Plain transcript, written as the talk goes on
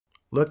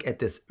Look at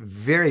this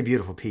very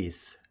beautiful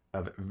piece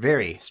of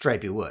very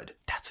stripy wood.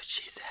 That's what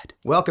she said.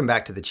 Welcome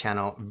back to the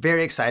channel.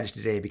 Very excited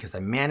today because I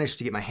managed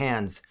to get my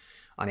hands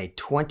on a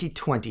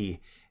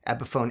 2020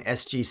 Epiphone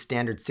SG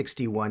Standard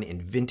 61 in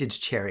vintage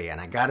cherry,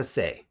 and I gotta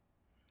say,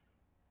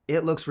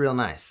 it looks real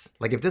nice.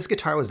 Like if this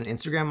guitar was an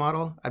Instagram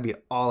model, I'd be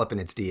all up in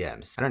its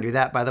DMs. I don't do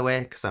that, by the way,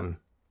 because I'm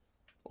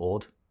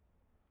old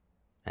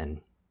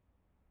and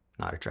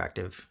not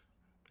attractive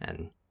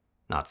and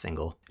not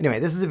single. Anyway,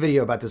 this is a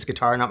video about this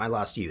guitar, not my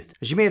lost youth.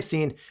 As you may have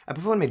seen,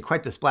 Epiphone made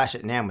quite the splash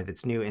at NAMM with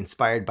its new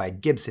inspired by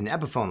Gibson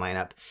Epiphone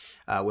lineup,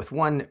 with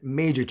one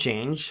major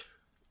change,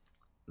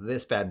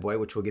 this bad boy,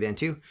 which we'll get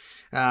into.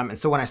 And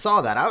so when I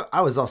saw that,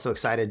 I was also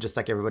excited, just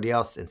like everybody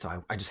else, and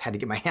so I just had to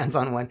get my hands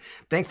on one.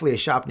 Thankfully, a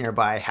shop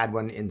nearby had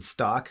one in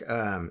stock.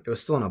 It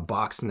was still in a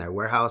box in their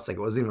warehouse, like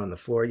it wasn't even on the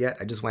floor yet.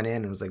 I just went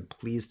in and was like,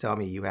 please tell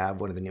me you have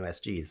one of the new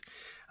SGs,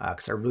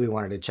 because I really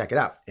wanted to check it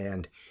out,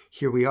 and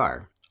here we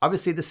are.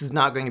 Obviously, this is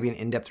not going to be an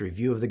in-depth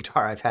review of the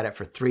guitar. I've had it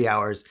for 3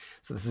 hours,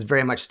 so this is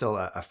very much still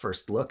a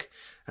first look.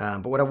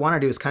 But what I want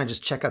to do is kind of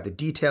just check out the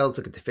details,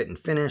 look at the fit and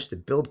finish, the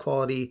build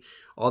quality,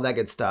 all that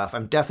good stuff.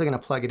 I'm definitely going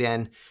to plug it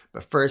in,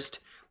 but first,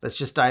 let's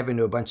just dive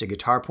into a bunch of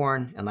guitar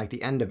porn, and like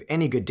the end of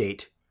any good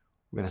date,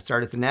 we're going to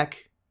start at the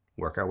neck,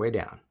 work our way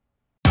down.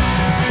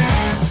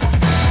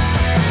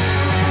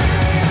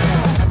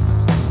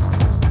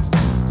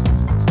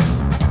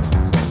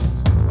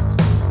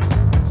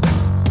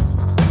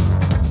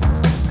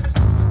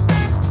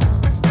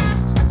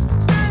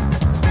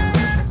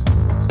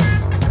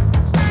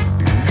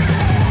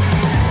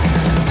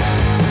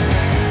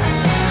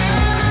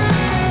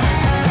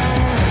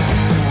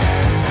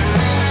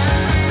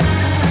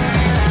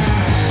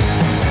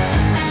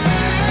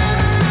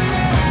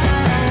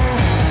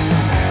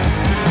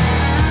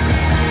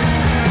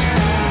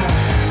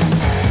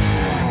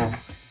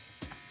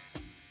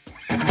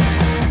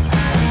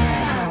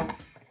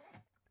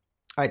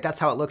 All right, that's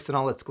how it looks in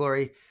all its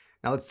glory.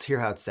 Now let's hear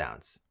how it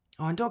sounds.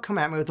 Oh, and don't come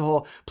at me with the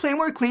whole, play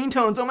more clean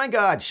tones, oh my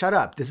God, shut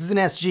up. This is an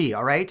SG,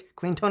 all right?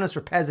 Clean tone is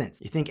for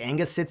peasants. You think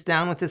Angus sits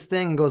down with this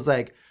thing and goes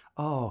like,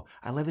 oh,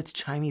 I love its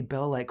chimey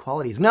bell-like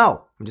qualities.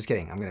 No, I'm just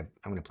kidding. I'm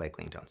gonna play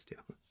clean tones too.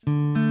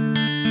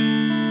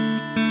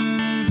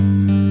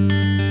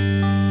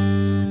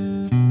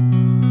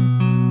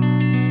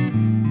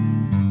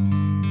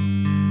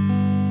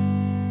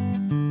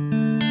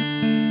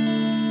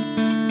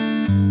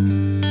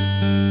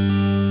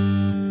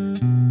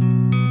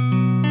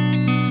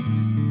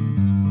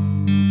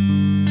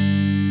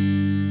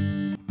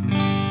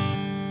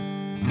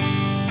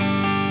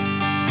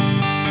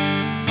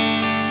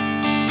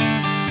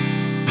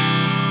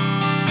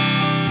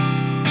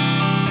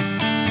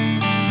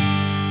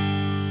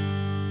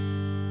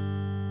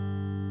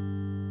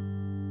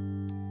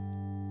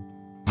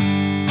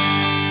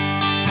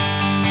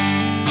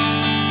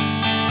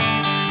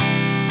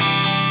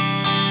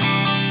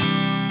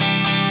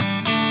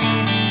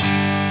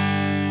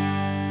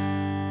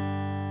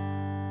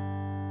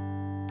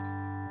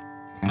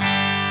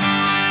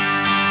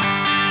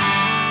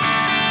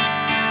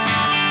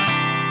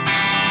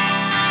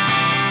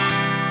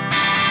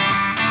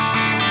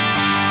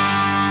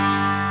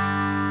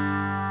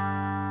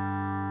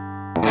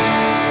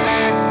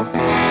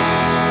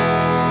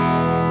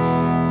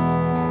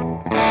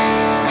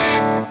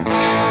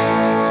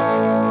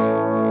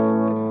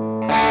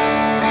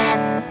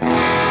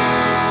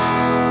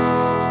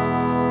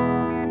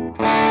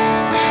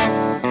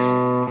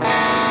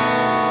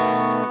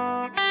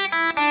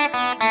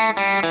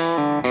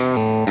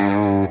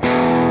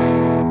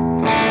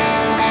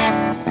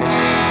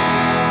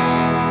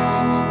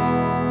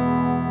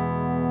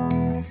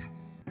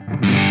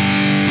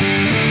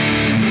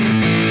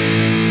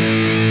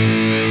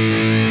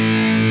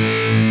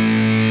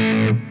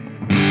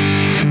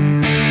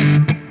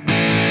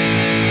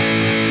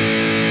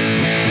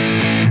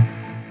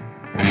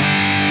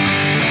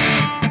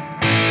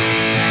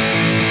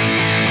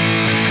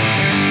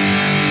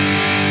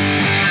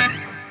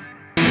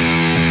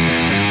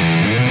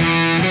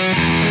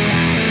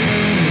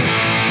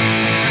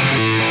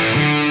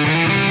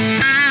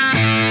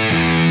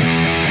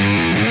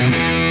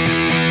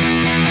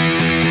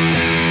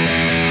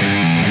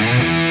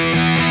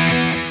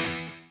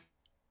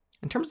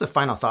 In terms of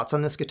final thoughts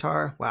on this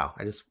guitar, wow,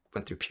 I just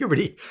went through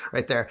puberty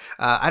right there.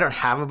 I don't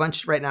have a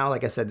bunch right now.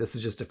 Like I said, this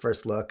is just a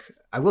first look.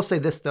 I will say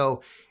this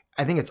though,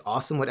 I think it's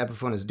awesome what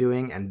Epiphone is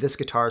doing, and this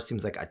guitar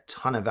seems like a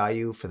ton of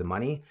value for the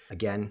money.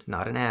 Again,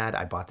 not an ad.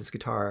 I bought this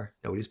guitar.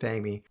 Nobody's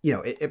paying me. You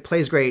know, it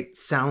plays great,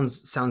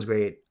 sounds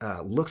great,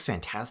 looks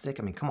fantastic.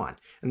 I mean, come on.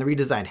 And the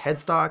redesigned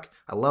headstock,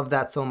 I love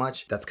that so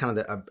much. That's kind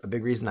of a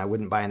big reason I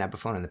wouldn't buy an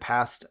Epiphone in the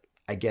past.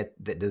 I get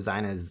that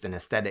design is an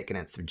aesthetic and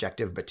it's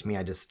subjective, but to me,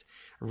 I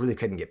really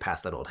couldn't get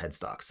past that old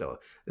headstock. So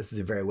this is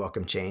a very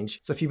welcome change.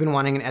 So if you've been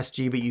wanting an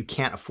SG, but you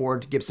can't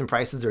afford Gibson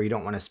prices, or you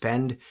don't want to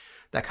spend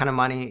that kind of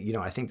money, you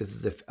know, I think this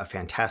is a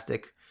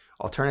fantastic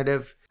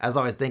alternative. As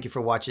always, thank you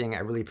for watching. I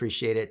really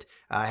appreciate it.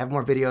 I have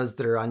more videos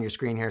that are on your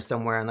screen here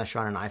somewhere, unless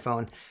you're on an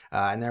iPhone,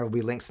 and there will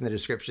be links in the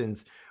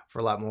descriptions for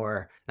a lot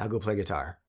more. Now go play guitar.